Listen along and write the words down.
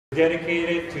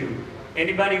Dedicated to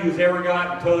anybody who's ever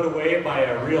gotten towed away by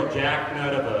a real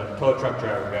jacknut of a tow truck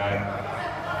driver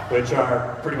guy, which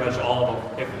are pretty much all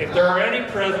of them. If there are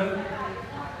any present,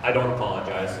 I don't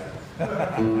apologize.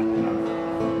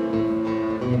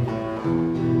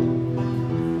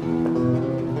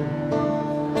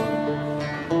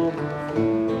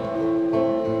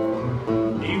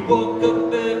 He woke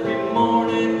up every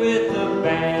morning with a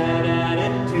bad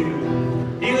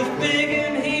attitude. He was big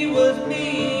and he was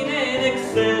mean and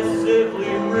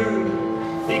excessively rude.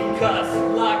 He cussed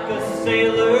like a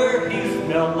sailor, he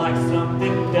smelled like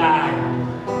something died.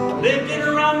 Lived in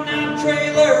a run-down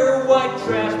trailer, white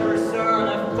trash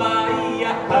personified.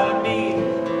 I mean,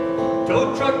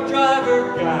 tow truck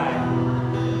driver guy.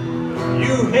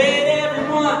 You hate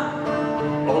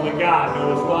everyone, only God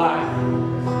knows why.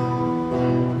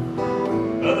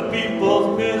 Other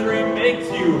people's misery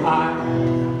makes you high.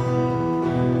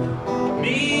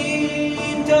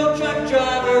 Mean tow truck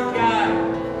driver guy.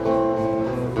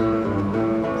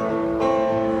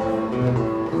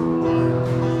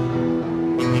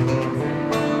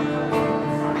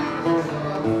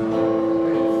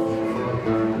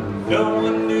 No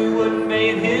one knew what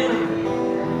made him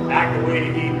act the way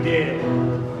he did.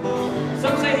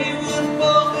 Some say he was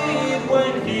bullied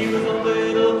when he was a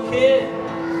little kid.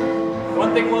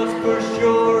 One thing was for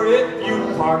sure, if you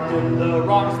parked in the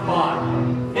wrong spot,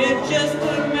 in just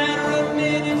a matter of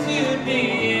minutes you'd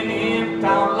be in the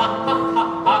impound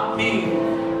lot. Me,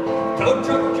 tow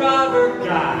truck driver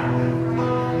guy.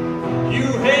 You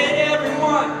hate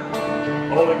everyone,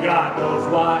 only God knows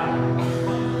why.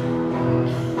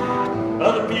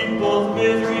 Other people's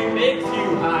misery makes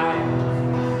you high.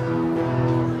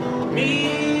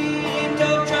 Me,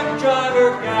 tow truck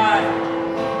driver guy.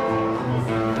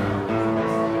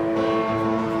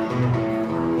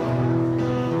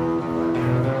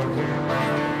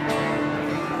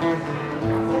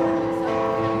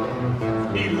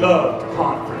 He loved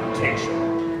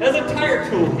confrontation. As a tire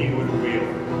tool he would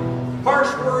wield.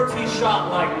 Harsh words he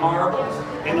shot like marbles,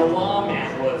 and the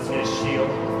lawman was his shield.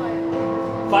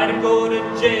 Fight him, go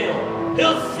to jail,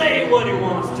 he'll say what he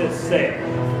wants to say.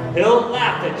 He'll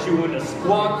laugh at you in a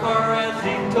squad car as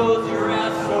he tows your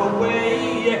ass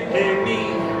away. Yeah,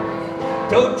 me,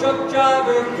 tow truck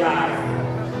driver guy.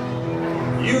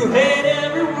 You hate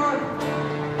everyone,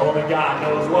 only God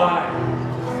knows why.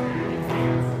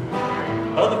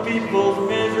 Other people's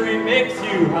misery makes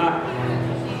you high.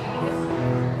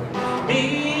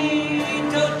 Me,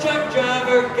 tow truck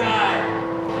driver guy.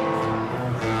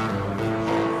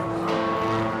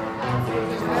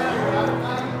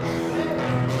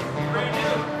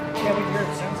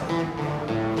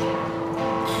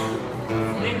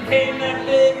 Then came that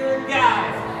bigger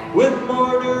guy with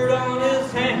more dirt on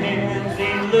his hands.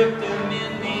 He looked him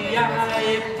in the eye.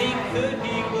 If he could,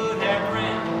 he would have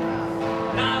ran.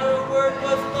 Not a word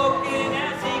was spoken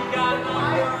as he got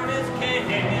on his can.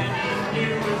 He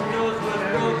knew his nose was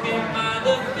broken by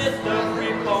the fist of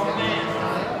repo man.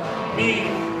 Me,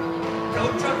 tow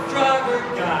truck driver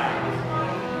guy.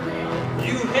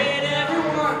 You hate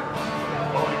everyone,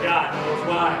 only God knows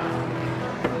why.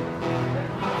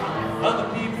 Other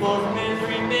people's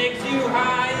misery makes you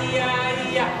high.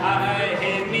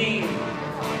 Hey, me,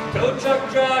 tow truck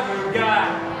driver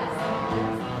guy.